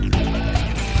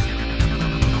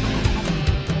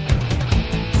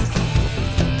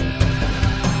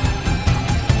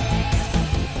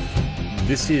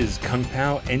This is Kung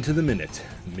Pao Enter the Minute,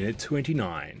 minute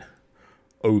 29,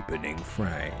 opening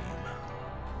frame.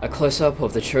 A close-up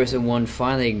of the Chosen One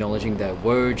finally acknowledging that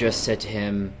Woe just said to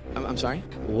him... I'm sorry?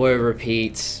 Woe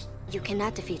repeats... You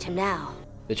cannot defeat him now.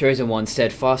 The Chosen One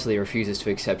steadfastly refuses to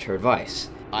accept her advice.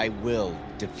 I will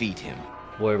defeat him.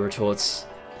 Woe retorts...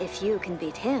 If you can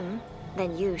beat him,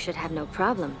 then you should have no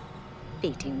problem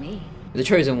beating me. The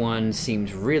Chosen One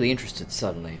seems really interested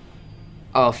suddenly.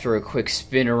 After a quick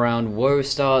spin around, Woe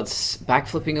starts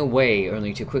backflipping away,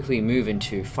 only to quickly move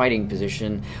into fighting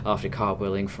position after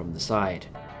cartwheeling from the side.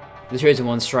 The Chosen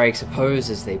One strikes a pose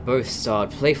as they both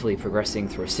start playfully progressing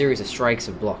through a series of strikes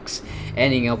and blocks,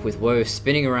 ending up with Woe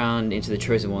spinning around into the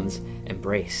Chosen One's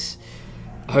embrace.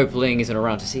 I hope Ling isn't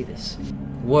around to see this.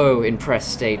 Woe,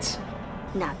 impressed, states,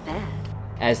 Not bad.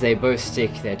 as they both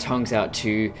stick their tongues out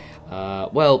to,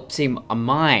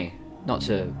 not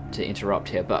to interrupt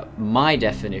here, but my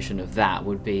definition of that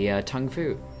would be tongue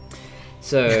fu.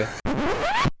 So...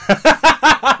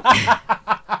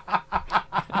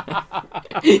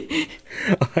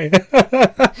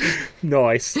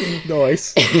 Nice.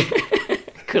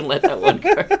 Couldn't let that one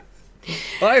go.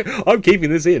 I'm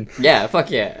keeping this in. Yeah, fuck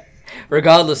yeah.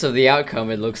 Regardless of the outcome,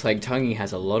 it looks like Tonguey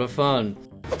has a lot of fun.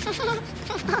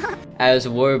 As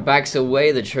Woe backs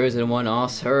away, the Chosen One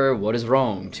asks her what is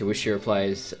wrong, to which she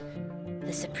replies,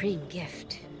 The supreme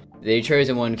gift. The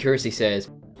Chosen One curiously says,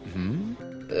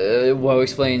 Woe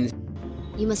explains,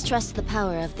 You must trust the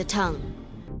power of the tongue.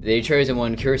 The Chosen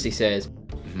One curiously says,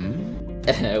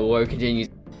 Woe continues,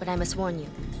 But I must warn you.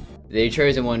 The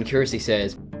Chosen One curiously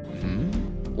says,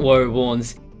 Woe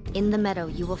warns, In the meadow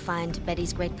you will find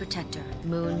Betty's great protector,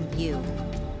 Moon Yu.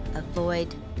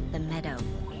 Avoid the meadow.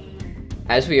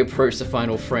 As we approach the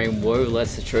final frame, Woe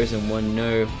lets the Chosen One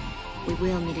know, We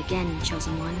will meet again,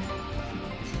 Chosen One.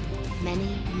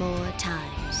 Many more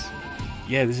times.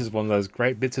 Yeah, this is one of those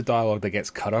great bits of dialogue that gets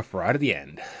cut off right at the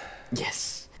end.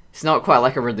 yes. It's not quite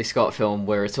like a Ridley Scott film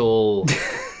where it's all,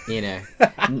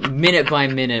 minute by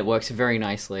minute works very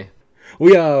nicely.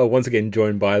 We are once again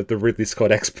joined by the Ridley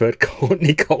Scott expert,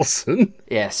 Courtney Colson.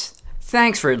 Yes.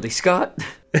 Thanks, Ridley Scott.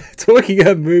 Talking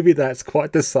a movie that's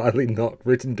quite decidedly not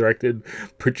written, directed,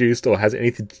 produced, or has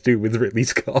anything to do with Ridley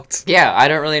Scott. Yeah, I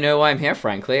don't really know why I'm here,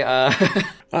 frankly. I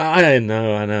don't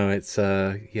know. I know. It's,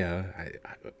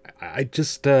 I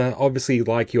just obviously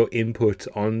like your input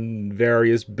on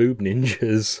various boob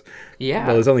ninjas. Yeah.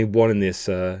 Well, there's only one in this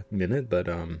minute, but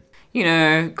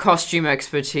costume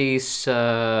expertise,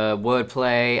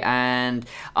 wordplay, and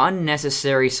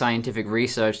unnecessary scientific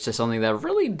research to something that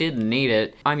really didn't need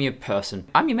it. I'm your person.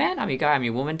 I'm your man, I'm your guy, I'm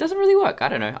your woman. Doesn't really work. I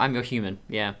don't know. I'm your human.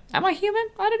 Yeah. Am I human?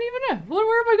 I don't even know.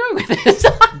 Where am I going with this?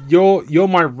 you're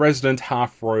my resident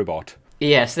half robot.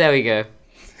 Yes, there we go.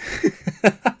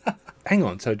 Hang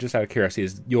on, so just out of curiosity,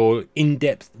 is your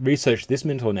in-depth research this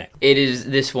minute or next? It is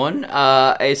this one.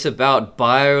 It's about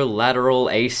bilateral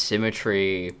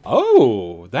asymmetry.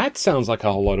 Oh, that sounds like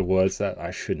a whole lot of words that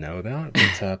I should know about,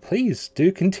 but please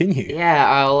do continue. Yeah,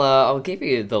 I'll give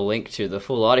you the link to the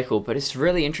full article, but it's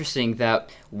really interesting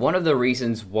that one of the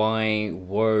reasons why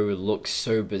Woe looks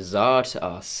so bizarre to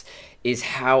us is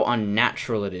how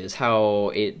unnatural it is,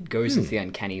 how it goes into the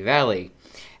uncanny valley.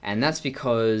 And that's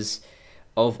because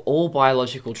of all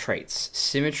biological traits,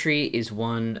 symmetry is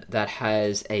one that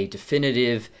has a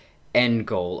definitive end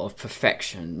goal of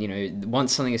perfection.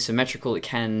 Once something is symmetrical, it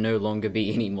can no longer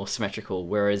be any more symmetrical,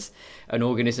 whereas an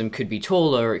organism could be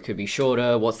taller, it could be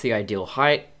shorter. What's the ideal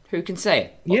height? Who can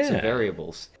say? Lots of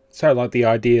variables. So, like the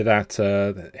idea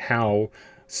that how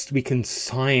we can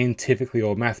scientifically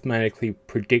or mathematically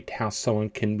predict how someone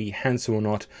can be handsome or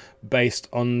not based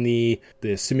on the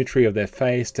symmetry of their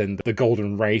face and the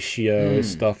golden ratio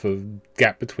stuff of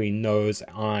gap between nose,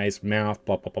 eyes, mouth,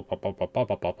 blah, blah, blah, blah, blah, blah, blah,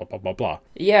 blah, blah, blah, blah, blah.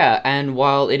 Yeah, and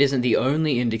while it isn't the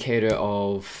only indicator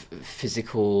of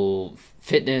physical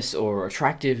fitness or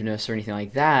attractiveness or anything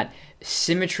like that,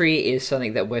 symmetry is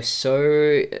something that we're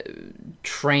so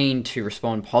trained to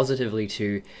respond positively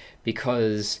to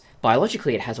because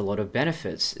biologically it has a lot of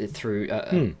benefits through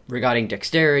regarding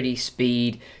dexterity,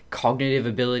 speed, cognitive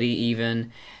ability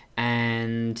even,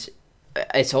 and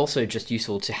it's also just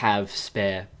useful to have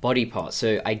spare body parts.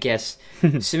 So I guess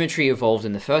symmetry evolved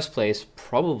in the first place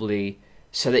probably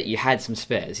so that you had some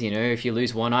spares. If you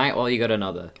lose one eye, well, you got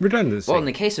another. Redundancy. Well, in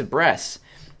the case of breasts,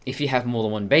 if you have more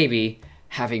than one baby,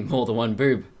 having more than one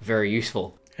boob, very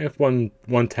useful. If one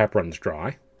tap runs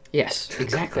dry. Yes,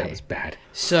 exactly. That was bad.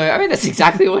 So, that's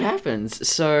exactly what happens.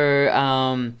 So,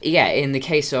 in the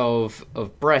case of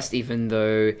breast, even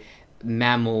though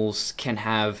mammals can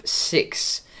have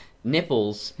 6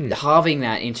 nipples, halving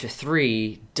that into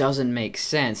 3 doesn't make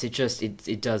sense.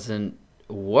 It doesn't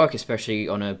work, especially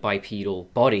on a bipedal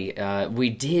body.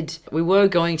 We were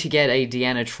going to get a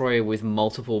Deanna Troi with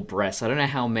multiple breasts. I don't know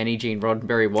how many Gene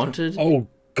Roddenberry wanted. Oh,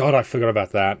 God, I forgot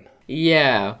about that.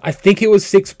 Yeah. I think it was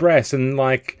 6 breasts, and,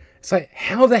 like, it's like,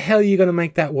 how the hell are you going to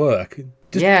make that work?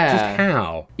 Just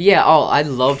how? Yeah, I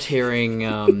loved hearing,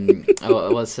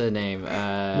 what's her name?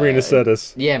 Marina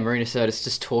Sirtis. Yeah, Marina Sirtis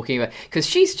just talking about, because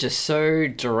she's just so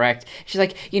direct. She's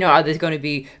like, are there going to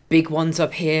be big ones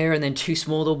up here and then 2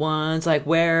 smaller ones? Like,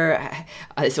 where?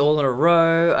 It's all in a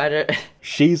row? I don't...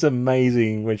 She's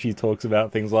amazing when she talks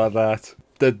about things like that.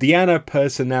 The Deanna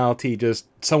personality just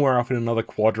somewhere up in another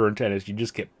quadrant, and you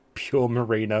just get pure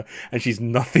Marina, and she's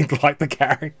nothing like the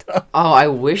character. Oh, I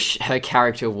wish her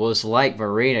character was like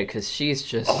Marina, because she's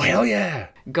just... Oh, hell yeah!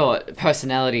 Got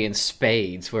personality in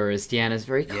spades, whereas Deanna's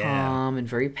very calm and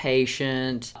very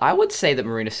patient. I would say that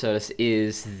Marina Sirtis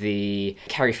is the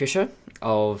Carrie Fisher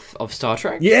of Star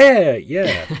Trek. Yeah.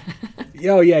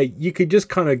 Oh, yeah, you could just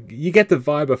kind of... You get the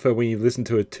vibe of her when you listen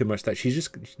to her too much, that she's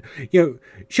just...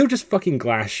 she'll just fucking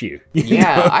glass you.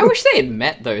 Yeah, know? I wish they had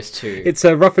met those two. It's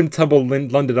a rough and tumble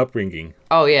London upbringing.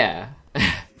 Oh, yeah.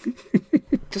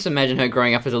 Just imagine her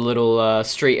growing up as a little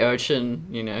street urchin,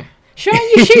 Shine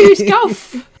your shoes,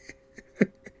 golf!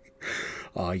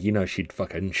 Oh, she'd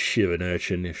fucking shiv an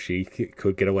urchin if she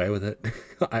could get away with it.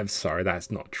 I'm sorry, that's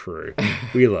not true.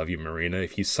 We love you, Marina,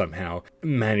 if you somehow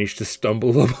managed to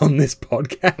stumble upon this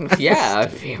podcast. Yeah,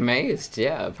 I'd be amazed.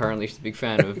 Yeah, apparently she's a big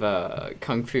fan of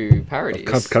Kung Fu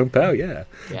parodies. Kung Pao, yeah.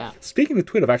 Yeah. Speaking of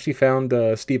Twitter, I've actually found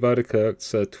Steve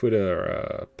Odekirk's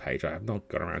Twitter page. I have not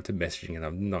got around to messaging it.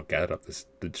 I've not gathered up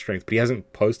the strength, but he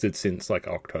hasn't posted since, like,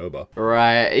 October.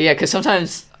 Right, yeah, because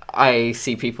sometimes... I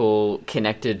see people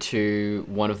connected to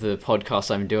one of the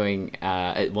podcasts I'm doing,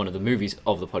 one of the movies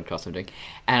of the podcast I'm doing,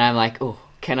 and I'm like, oh,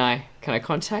 can I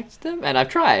contact them? And I've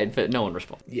tried, but no one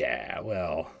responds. Yeah,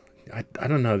 well, I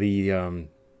don't know,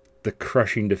 the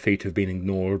crushing defeat of being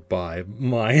ignored by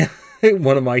my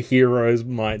one of my heroes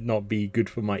might not be good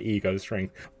for my ego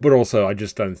strength, but also I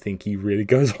just don't think he really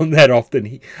goes on that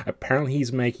often. Apparently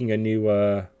he's making a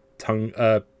new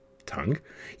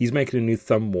he's making a new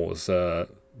Thumb Wars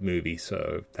movie,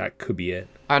 so that could be it.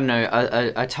 I don't know,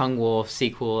 a Tongue War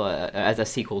sequel as a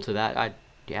sequel to that.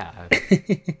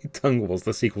 Tongue Wars,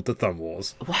 the sequel to Thumb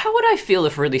Wars. How would I feel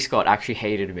if Ridley Scott actually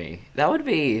hated me? That would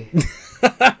be...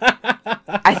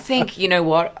 I think, you know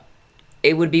what?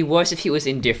 It would be worse if he was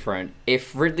indifferent.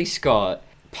 If Ridley Scott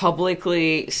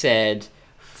publicly said,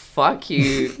 fuck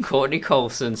you, Courtney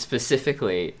Coulson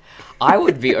specifically, I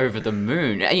would be over the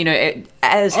moon. I'd take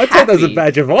that as a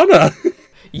badge of honor.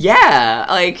 Yeah,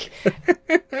 like,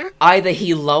 either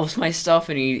he loves my stuff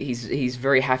and he's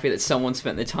very happy that someone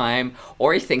spent the time,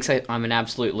 or he thinks I'm an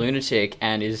absolute lunatic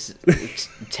and is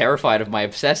terrified of my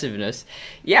obsessiveness.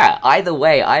 Yeah, either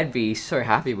way, I'd be so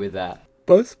happy with that.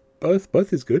 Both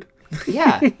is good.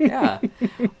 Yeah.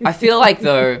 I feel like,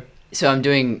 though, so I'm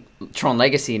doing Tron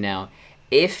Legacy now,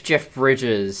 if Jeff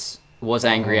Bridges was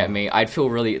angry at me, I'd feel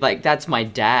really, like, that's my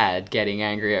dad getting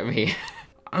angry at me.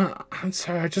 I'm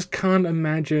sorry, I just can't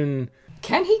imagine...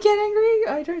 Can he get angry?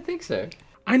 I don't think so.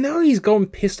 I know he's gone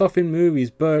pissed off in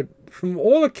movies, but from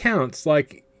all accounts,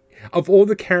 like, of all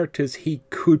the characters he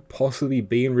could possibly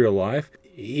be in real life,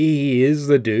 he is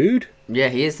the dude. Yeah,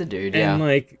 he is the dude, yeah. And,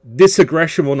 like, this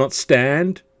aggression will not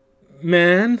stand,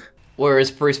 man.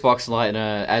 Whereas Bruce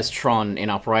Boxleitner as Tron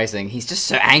in Uprising, he's just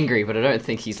so angry, but I don't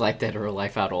think he's like that in real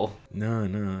life at all. No,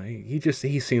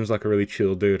 he seems like a really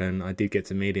chill dude, and I did get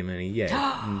to meet him,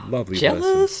 and lovely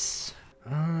Jealous?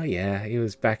 person. Yeah, it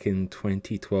was back in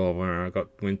 2012 when I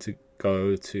went to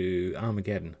go to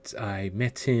Armageddon. I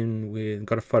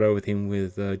got a photo with him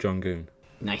with John Goon.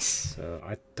 Nice. So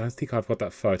I don't think I've got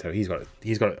that photo. He's got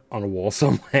it on a wall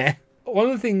somewhere. One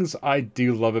of the things I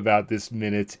do love about this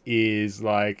minute is,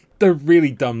 like, the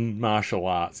really dumb martial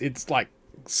arts. It's, like,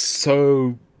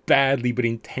 so badly, but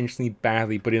intentionally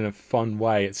badly, but in a fun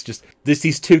way. It's just, there's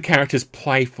these two characters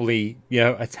playfully,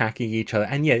 attacking each other.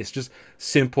 And, it's just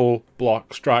simple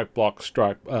block, strike,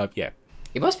 yeah.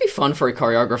 It must be fun for a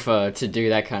choreographer to do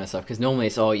that kind of stuff, because normally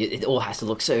it all has to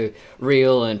look so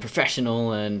real and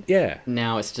professional, and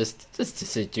now it's just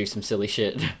to do some silly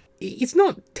shit. It's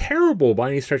not terrible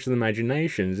by any stretch of the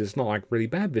imagination. It's not, like, really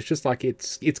bad, but it's just, like,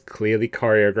 it's clearly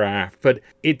choreographed, but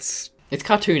it's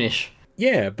cartoonish.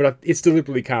 Yeah, but it's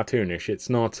deliberately cartoonish. It's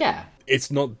not... Yeah.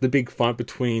 It's not the big fight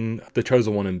between the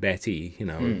Chosen One and Betty,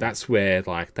 That's where,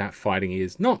 like, that fighting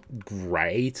is not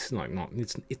great. Like, not...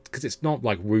 It's because it's not,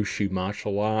 like, wushu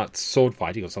martial arts, sword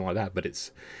fighting or something like that, but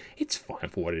it's it's fine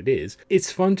for what it is.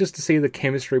 It's fun just to see the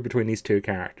chemistry between these two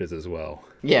characters as well.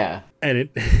 Yeah. And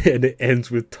it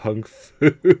ends with Tung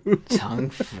Fu. Tung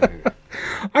Fu.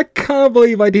 I can't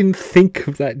believe I didn't think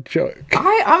of that joke.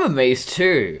 I'm amazed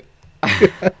too.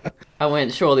 I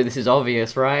went, surely this is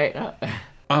obvious, right?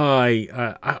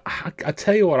 I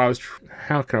tell you what,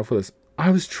 how can I put this? I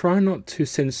was trying not to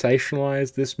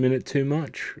sensationalize this minute too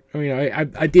much. I mean,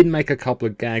 I did make a couple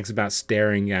of gags about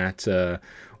staring at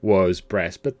Woe's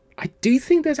breast, but I do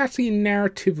think there's actually a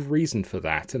narrative reason for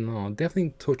that, and I'll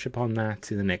definitely touch upon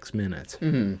that in the next minute.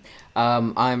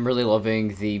 I'm really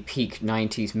loving the peak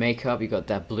 90s makeup. You got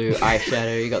that blue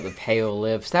eyeshadow, you got the pale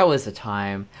lips. That was the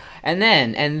time. And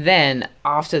then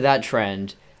after that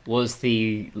trend was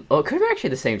it could have actually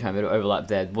at the same time, it overlapped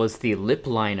there, was the lip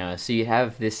liner. So you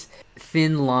have this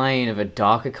thin line of a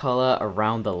darker color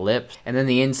around the lips, and then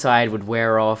the inside would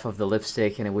wear off of the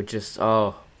lipstick, and it would just,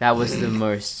 that was the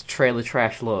most trailer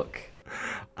trash look.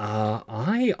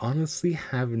 I honestly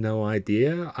have no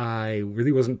idea. I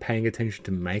really wasn't paying attention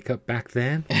to makeup back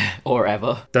then. Or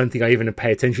ever. Don't think I even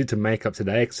pay attention to makeup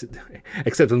today,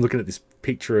 except I'm looking at this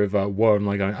picture of Woe and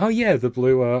going, oh yeah, the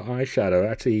blue eyeshadow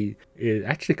it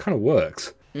actually kind of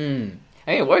works. I mean,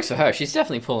 it works for her. She's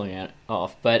definitely pulling it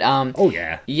off. But oh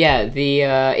yeah, yeah. The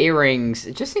earrings.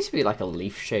 It just needs to be like a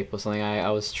leaf shape or something. I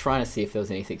was trying to see if there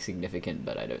was anything significant,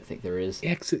 but I don't think there is.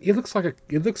 Yeah, it looks like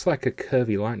a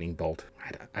curvy lightning bolt.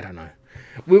 I don't know.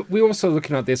 We're also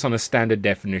looking at this on a standard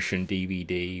definition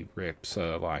DVD rip.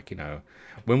 So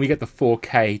when we get the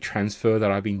 4K transfer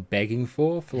that I've been begging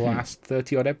for the last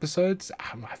 30 odd episodes,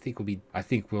 I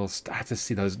think we'll start to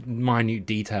see those minute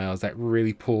details that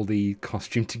really pull the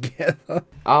costume together.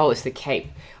 Oh, it's the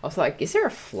cape. I was like, is there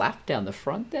a flap down the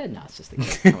front there? No, it's just the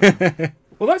cape.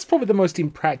 Well, that's probably the most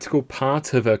impractical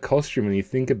part of her costume when you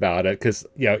think about it, because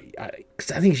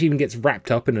I think she even gets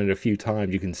wrapped up in it a few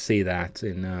times. You can see that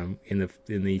in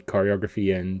the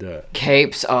choreography and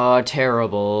capes are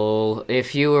terrible.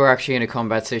 If you were actually in a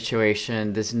combat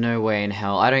situation, there's no way in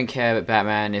hell. I don't care about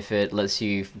Batman if it lets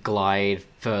you glide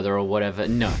further or whatever.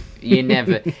 No, you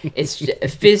never. It's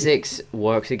physics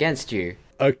works against you.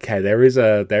 Okay, there is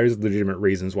legitimate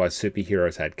reasons why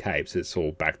superheroes had capes. It's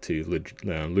all back to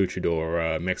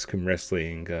luchador Mexican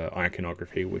wrestling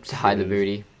iconography, which to hide the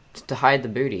booty. To hide the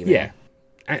booty. Man.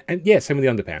 Yeah, and yeah, same with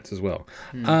the underpants as well.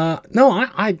 No,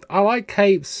 I like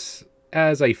capes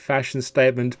as a fashion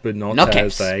statement, but not as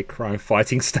capes. A crime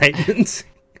fighting statement.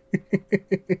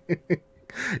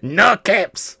 No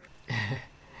capes.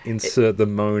 Insert the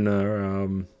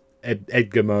Mona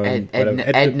Edgar Mode.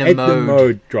 Edna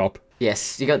Mode drop.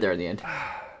 Yes, you got there in the end.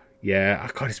 Yeah,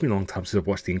 God, it's been a long time since I've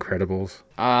watched The Incredibles.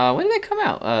 When did they come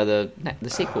out? The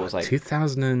sequel was like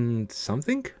 2000 and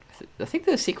something. I think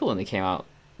the sequel only came out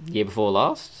year before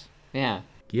last. Yeah.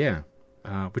 Yeah,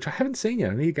 which I haven't seen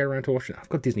yet. I need to go around to watch it. I've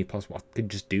got Disney Plus. I could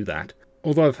just do that.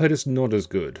 Although I've heard it's not as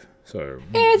good. So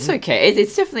yeah, it's okay.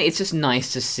 It's just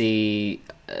nice to see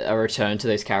a return to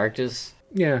those characters.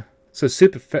 Yeah. So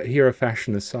superhero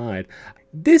fashion aside,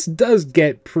 this does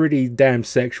get pretty damn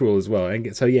sexual as well.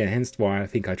 And so yeah, hence why I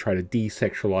think I try to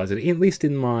desexualize it, at least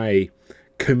in my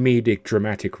comedic,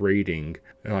 dramatic reading.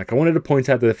 I wanted to point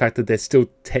out the fact that they're still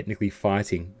technically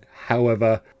fighting.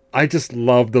 However, I just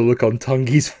love the look on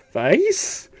Tungi's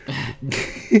face.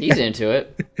 He's into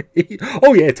it.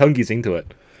 Oh yeah, Tungi's into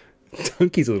it.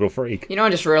 Tungi's a little freak. I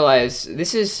just realized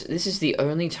this is the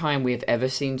only time we have ever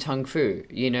seen Tung Fu.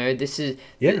 This is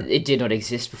it did not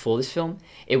exist before this film.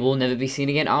 It will never be seen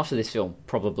again after this film,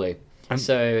 probably.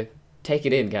 So take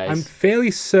it in, guys. I'm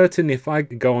fairly certain if I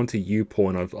go onto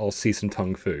YouPorn, I'll see some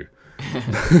Tung Fu.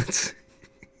 But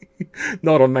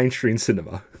not on mainstream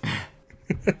cinema.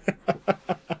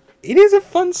 It is a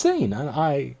fun scene, and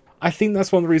I think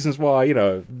that's one of the reasons why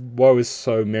Woe is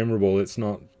so memorable. It's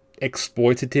not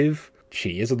exploitative.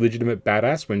 She is a legitimate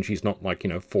badass when she's not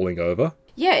falling over.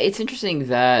 Yeah, it's interesting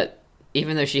that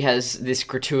even though she has this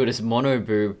gratuitous mono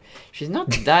boob, she's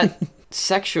not that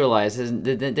sexualized.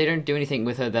 They don't do anything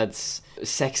with her that's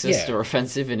sexist or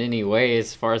offensive in any way,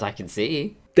 as far as I can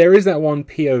see. There is that one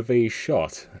POV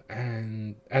shot,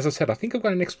 and as I said, I think I've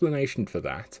got an explanation for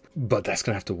that, but that's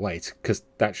going to have to wait, because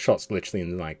that shot's literally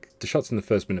in the shot's in the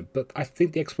first minute, but I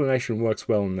think the explanation works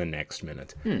well in the next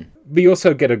minute. We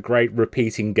also get a great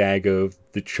repeating gag of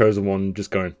the Chosen One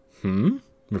just going,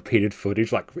 repeated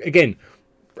footage, again,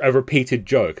 a repeated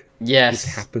joke. Yes.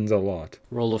 This happens a lot.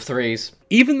 Rule of threes.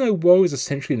 Even though Woe is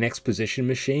essentially an exposition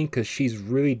machine, because she's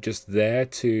really just there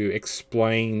to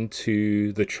explain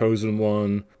to the Chosen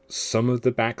One some of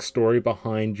the backstory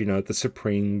behind, the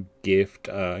Supreme Gift,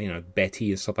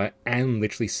 Betty and stuff like that, and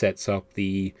literally sets up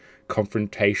the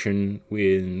confrontation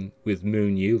with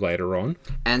Moon Yu later on.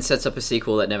 And sets up a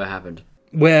sequel that never happened.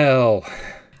 Well,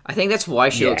 I think that's why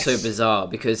she looks so yes. bizarre,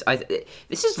 because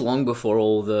this is long before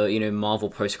all the, Marvel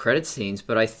post-credit scenes,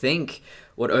 but I think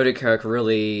what Odekirk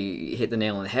really hit the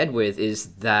nail on the head with is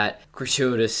that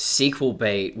gratuitous sequel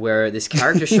bait where this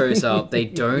character shows up, they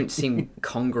don't seem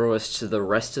congruous to the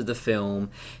rest of the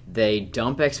film, they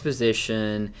dump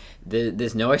exposition,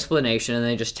 there's no explanation, and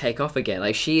they just take off again.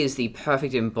 Like, she is the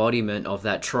perfect embodiment of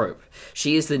that trope.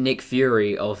 She is the Nick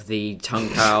Fury of the Tung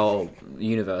Pao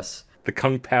universe. The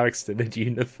Kung Pao extended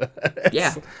universe.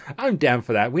 Yeah, I'm down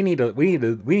for that. We need a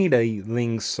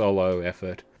Ling solo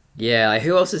effort. yeah. Like,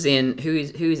 who else is in?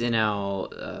 Who's in our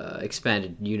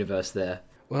expanded universe there?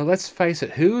 Well, let's face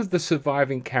it. Who are the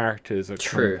surviving characters of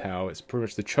True. Kung Pao? It's pretty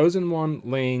much the Chosen One,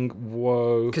 Ling,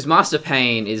 Woe. Because Master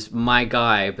Pain is my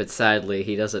guy, but sadly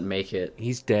he doesn't make it.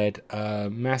 He's dead.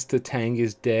 Master Tang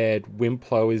is dead.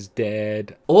 Wimplo is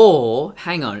dead. Or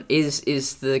hang on, is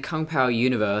the Kung Pao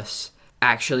universe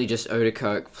actually just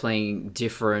Odekirk playing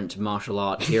different martial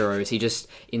art heroes? He just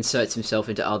inserts himself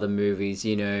into other movies,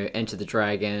 Enter the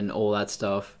Dragon, all that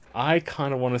stuff. I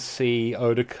kind of want to see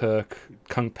Odekirk,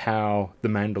 Kung Pao, The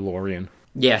Mandalorian.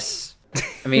 Yes.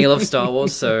 I mean, he loves Star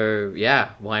Wars, so yeah,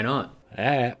 why not?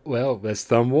 Well, there's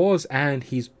Star Wars, and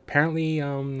he's apparently,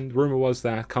 rumor was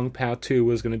that Kung Pao 2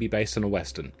 was going to be based on a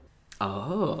Western.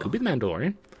 Oh. Could be The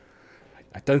Mandalorian.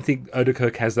 I don't think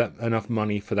Odekirk has enough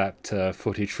money for that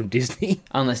footage from Disney.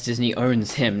 Unless Disney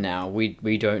owns him now,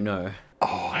 we don't know.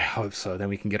 Oh, I hope so. Then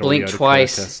we can get Blink all the Odekirk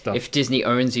twice. stuff. If Disney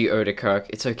owns you, Odekirk,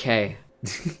 it's okay.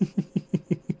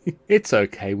 It's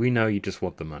okay. We know you just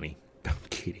want the money. I'm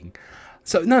kidding.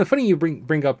 So, no, funny you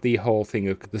bring up the whole thing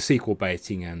of the sequel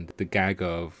baiting and the gag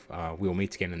of we'll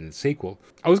meet again in the sequel.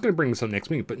 I was going to bring this up next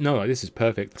week, but no, this is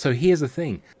perfect. So here's the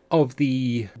thing. Of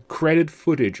the credited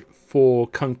footage for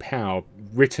Kung Pao,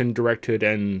 written, directed,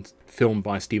 and filmed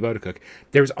by Steve Odekirk,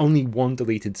 there is only one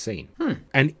deleted scene.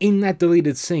 And in that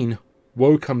deleted scene,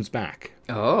 Woe comes back.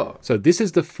 Oh. So this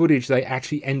is the footage they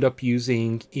actually end up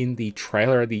using in the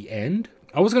trailer at the end.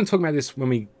 I was going to talk about this when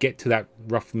we get to that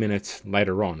rough minute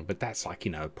later on, but that's like,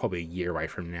 probably a year away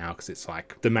from now, because it's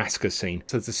like the massacre scene.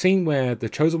 So it's the scene where the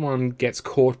Chosen One gets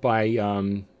caught by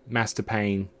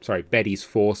Betty's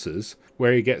forces,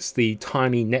 where he gets the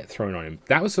tiny net thrown on him.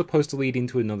 That was supposed to lead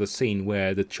into another scene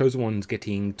where the Chosen One's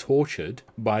getting tortured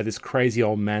by this crazy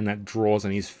old man that draws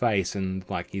on his face, and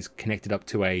like he's connected up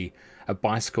to a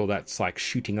bicycle that's like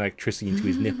shooting electricity into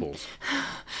his nipples.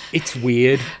 It's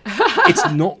weird. It's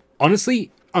not...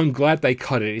 Honestly, I'm glad they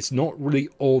cut it. It's not really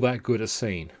all that good a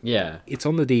scene. Yeah. It's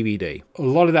on the DVD. A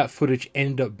lot of that footage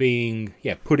ended up being,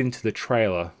 put into the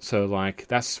trailer. So, like,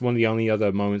 that's one of the only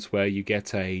other moments where you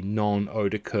get a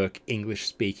non-Odekirk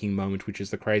English-speaking moment, which is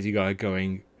the crazy guy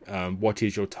going, what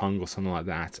is your tongue, or something like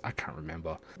that. I can't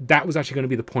remember. That was actually going to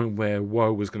be the point where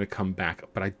Woe was going to come back,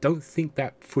 but I don't think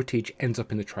that footage ends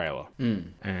up in the trailer.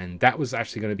 And that was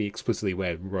actually going to be explicitly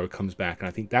where Woe comes back, and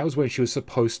I think that was when she was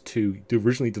supposed to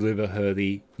originally deliver her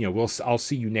the, I'll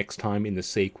see you next time in the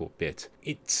sequel bit.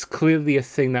 It's clearly a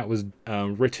thing that was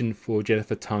written for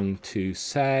Jennifer Tung to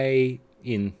say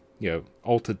in,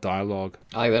 altered dialogue.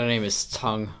 I like that her name is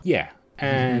Tung. Yeah.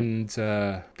 And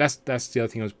that's the other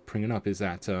thing I was bringing up, is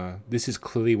that this is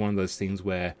clearly one of those things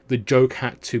where the joke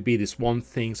had to be this one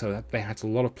thing, so that they had a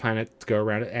lot of planet to go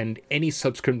around it, and any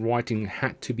subsequent writing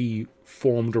had to be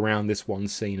formed around this one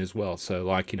scene as well. So,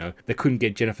 like, they couldn't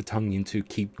get Jennifer Tung in to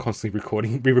keep constantly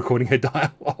re-recording her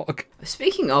dialogue.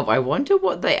 Speaking of, I wonder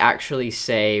what they actually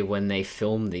say when they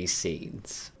film these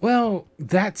scenes. Well,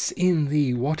 that's in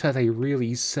the What Are They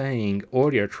Really Saying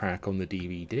audio track on the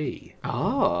DVD.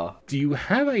 Oh. Do you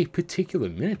have a particular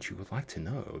minute you would like to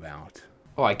know about?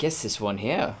 Oh, I guess this one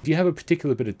here. Do you have a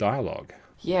particular bit of dialogue?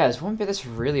 Yeah, there's one bit that's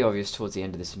really obvious towards the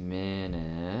end of this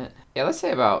minute. Yeah, let's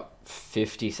say about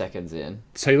 50 seconds in.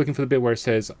 So you're looking for the bit where it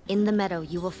says, In the meadow,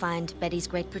 you will find Betty's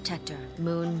great protector,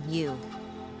 Moon Yu.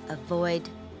 Avoid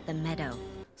the meadow.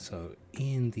 So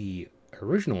in the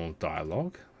original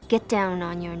dialogue... Get down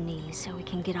on your knees so we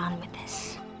can get on with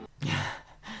this.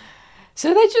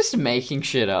 So they're just making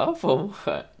shit up, or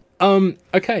what?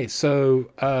 Okay,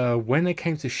 so when it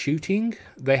came to shooting,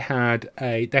 they had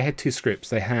two scripts.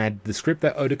 They had the script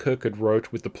that Odekirk had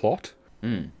wrote with the plot,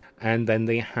 and then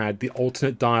they had the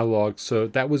alternate dialogue, so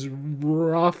that was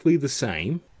roughly the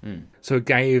same. So it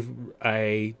gave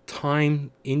a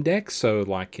time index, so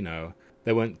like,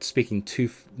 they weren't speaking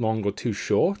too long or too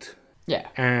short. Yeah.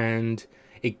 And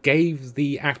it gave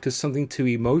the actors something to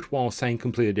emote while saying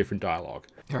completely different dialogue.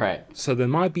 Right. So they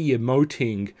might be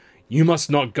emoting, "You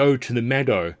must not go to the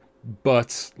meadow,"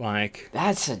 but like,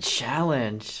 That's a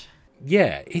challenge.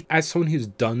 yeah, as someone who's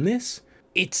done this,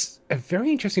 it's a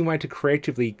very interesting way to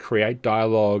creatively create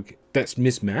dialogue that's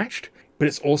mismatched, but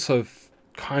it's also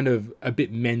kind of a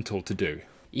bit mental to do.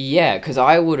 Yeah, because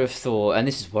I would have thought, and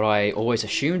this is what I always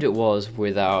assumed it was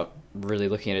without really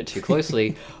looking at it too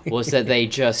closely, was that they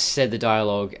just said the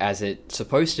dialogue as it's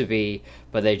supposed to be,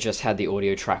 but they just had the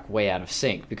audio track way out of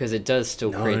sync, because it does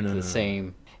still create the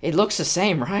same... It looks the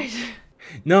same, right?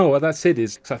 No, what that's it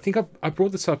is, so I think I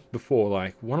brought this up before,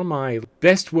 like, one of my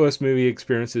best worst movie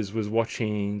experiences was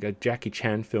watching a Jackie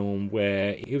Chan film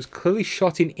where it was clearly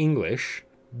shot in English,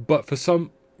 but for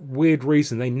some weird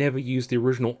reason they never used the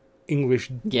original English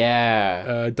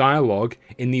dialogue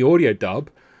in the audio dub,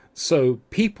 so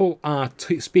people are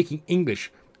speaking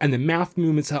English and the mouth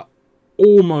movements are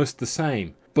almost the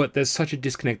same, but there's such a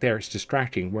disconnect there it's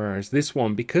distracting, whereas this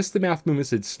one, because the mouth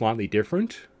movements are slightly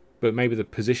different, but maybe the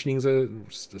positionings are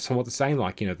somewhat the same,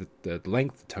 like, you know, the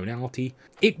length, the tonality,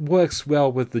 it works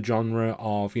well with the genre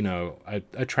of, you know,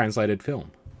 a translated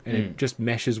film. And it just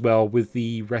meshes well with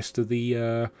the rest of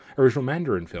the original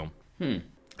Mandarin film.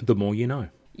 The more you know.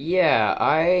 Yeah,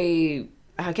 I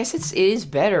guess it is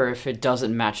better if it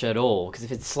doesn't match at all, because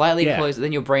if it's slightly close,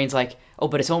 then your brain's like, oh,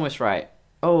 but it's almost right.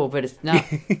 Oh, but it's not.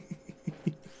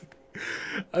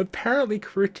 Apparently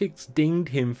critics dinged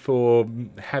him for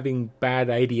having bad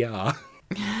ADR.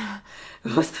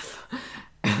 What the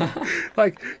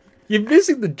Like, you're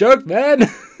missing the joke, man!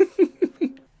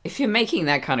 If you're making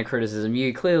that kind of criticism,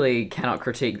 you clearly cannot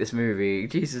critique this movie.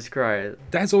 Jesus Christ.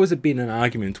 There's always been an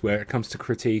argument where it comes to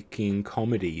critiquing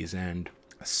comedies, and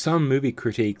some movie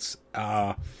critiques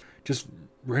are just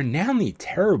renownedly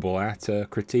terrible at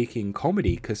critiquing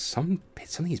comedy, because some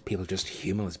of these people are just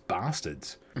humorless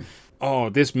bastards.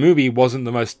 Oh, this movie wasn't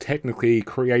the most technically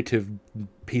creative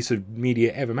piece of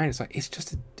media ever made. It's like, it's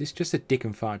just a dick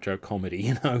and fart joke comedy,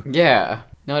 you know? Yeah.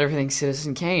 Not everything's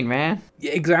Citizen Kane, man.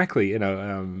 Yeah, exactly, you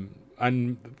know,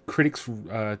 and critics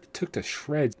took to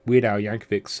shreds Weird Al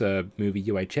Yankovic's movie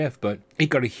UHF, but it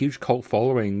got a huge cult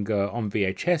following on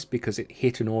VHS because it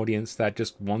hit an audience that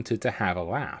just wanted to have a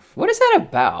laugh. What is that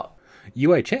about?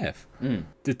 UHF.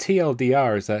 The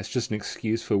TLDR is that it's just an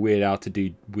excuse for Weird Al to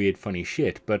do weird, funny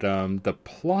shit, but the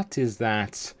plot is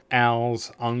that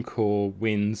Al's uncle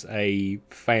wins a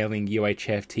failing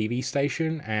UHF TV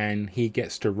station, and he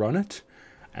gets to run it.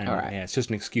 And yeah, it's just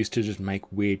an excuse to just make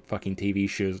weird fucking TV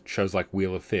shows like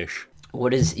Wheel of Fish.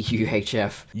 What is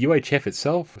UHF? UHF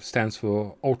itself stands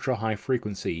for Ultra High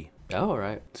Frequency. Oh,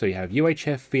 right. So you have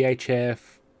UHF, VHF,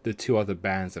 the two other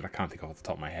bands that I can't think of off the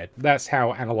top of my head. That's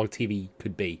how analog TV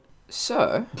could be.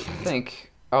 So, I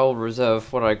think I'll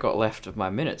reserve what I got left of my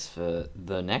minutes for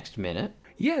the next minute.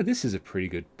 Yeah, this is a pretty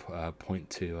good point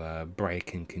to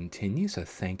break and continue, so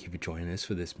thank you for joining us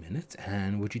for this minute,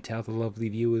 and would you tell the lovely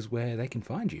viewers where they can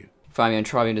find you? Find me on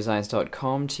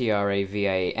TrivianDesigns.com,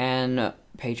 TRAVAN,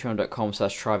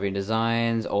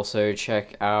 patreon.com/TrivianDesigns. Also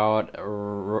check out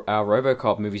our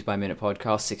RoboCop Movies by Minute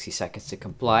podcast, 60 Seconds to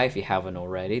Comply, if you haven't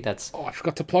already. Oh, I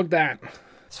forgot to plug that.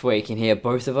 That's where you can hear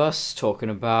both of us talking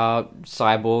about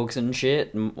cyborgs and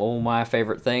shit, and all my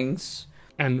favourite things.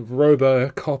 And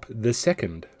RoboCop the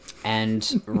Second. And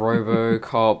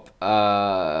RoboCop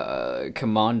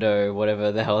Commando,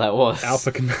 whatever the hell that was.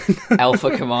 Alpha Commando.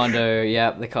 Alpha Commando,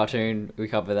 yeah, the cartoon, we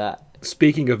cover that.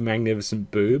 Speaking of magnificent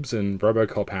boobs, and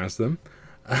RoboCop has them.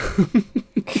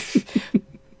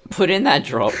 Put in that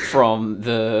drop from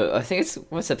the, I think it's,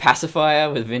 what's the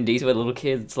Pacifier with Vin Diesel, where the little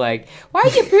kid's like, why are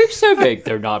your boobs so big?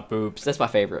 They're not boobs. That's my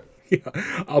favourite. Yeah,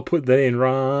 I'll put that in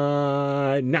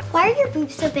right now. Why are your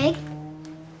boobs so big?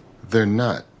 They're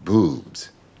not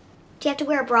boobs. Do you have to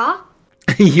wear a bra?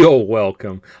 You're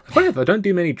welcome. I find I don't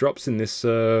do many drops in this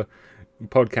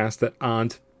podcast that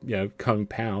aren't, you know, Kung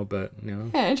Pao, but, you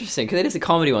know. Yeah, interesting, because it is a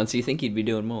comedy one, so you think you'd be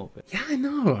doing more. But... Yeah, I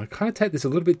know. I kind of take this a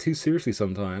little bit too seriously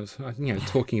sometimes. You know,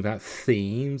 talking about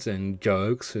themes and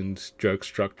jokes and joke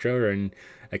structure and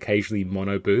occasionally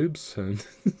mono boobs. And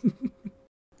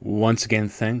once again,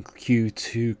 thank you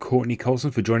to Courtney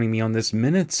Colson for joining me on this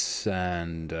minute.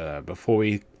 And before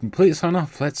we completely sign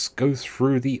off, let's go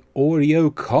through the audio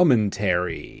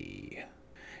commentary.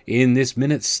 In this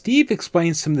minute, Steve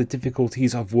explains some of the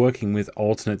difficulties of working with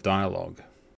alternate dialogue.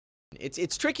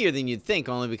 It's trickier than you'd think,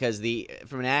 only because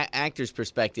from an actor's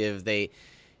perspective, they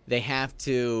have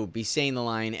to be saying the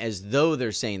line as though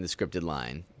they're saying the scripted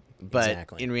line, but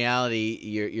in reality,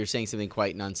 you're saying something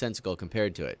quite nonsensical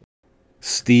compared to it.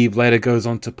 Steve later goes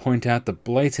on to point out the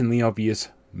blatantly obvious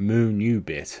Moon Yu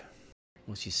bit.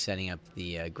 Well, she's setting up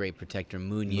the Great Protector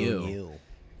Moon Yu.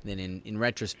 Then in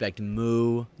retrospect,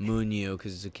 Moon You,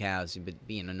 because it's a cow, but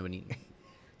nobody...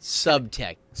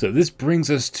 Subtext. So this brings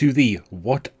us to the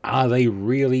 "What are they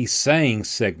really saying?"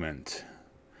 segment.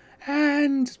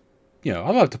 And, I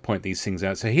love to point these things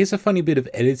out. So here's a funny bit of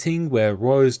editing where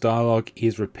Roy's dialogue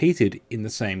is repeated in the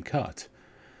same cut.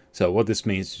 So what this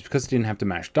means is because they didn't have to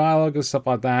match dialogue and stuff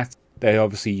like that, they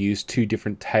obviously used 2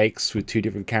 different takes with 2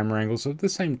 different camera angles of the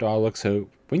same dialogue. So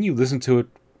when you listen to it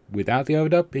without the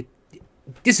overdub,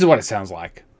 this is what it sounds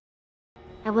like.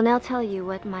 I will now tell you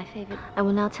what my favorite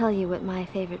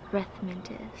breath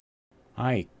mint is.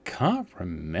 I can't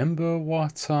remember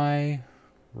what I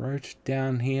wrote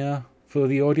down here for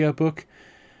the audiobook.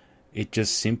 It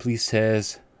just simply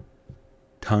says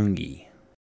Tungy.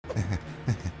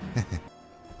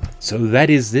 So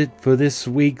that is it for this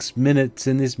week's Minutes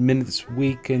and this Minutes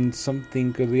week and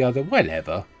something or the other,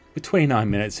 whatever. We're 29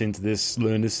 minutes into this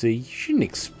lunacy. You shouldn't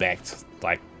expect,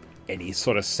 any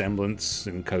sort of semblance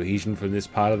and cohesion from this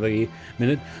part of the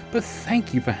minute, but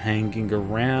thank you for hanging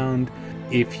around.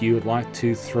 If you would like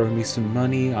to throw me some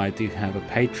money, I do have a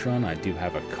Patreon, I do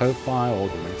have a Ko-Fi, all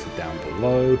the links are down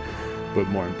below. But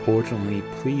more importantly,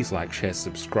 please like, share,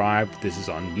 subscribe. This is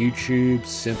on YouTube,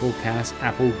 Simplecast,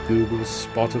 Apple, Google,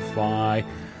 Spotify.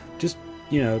 Just,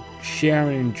 share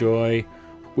and enjoy.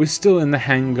 We're still in the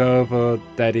hangover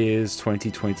that is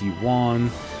 2021.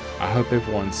 I hope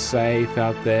everyone's safe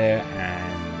out there,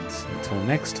 and until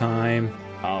next time,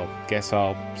 I'll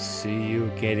see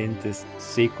you again in this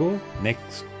sequel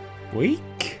next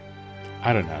week?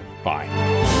 I don't know.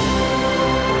 Bye.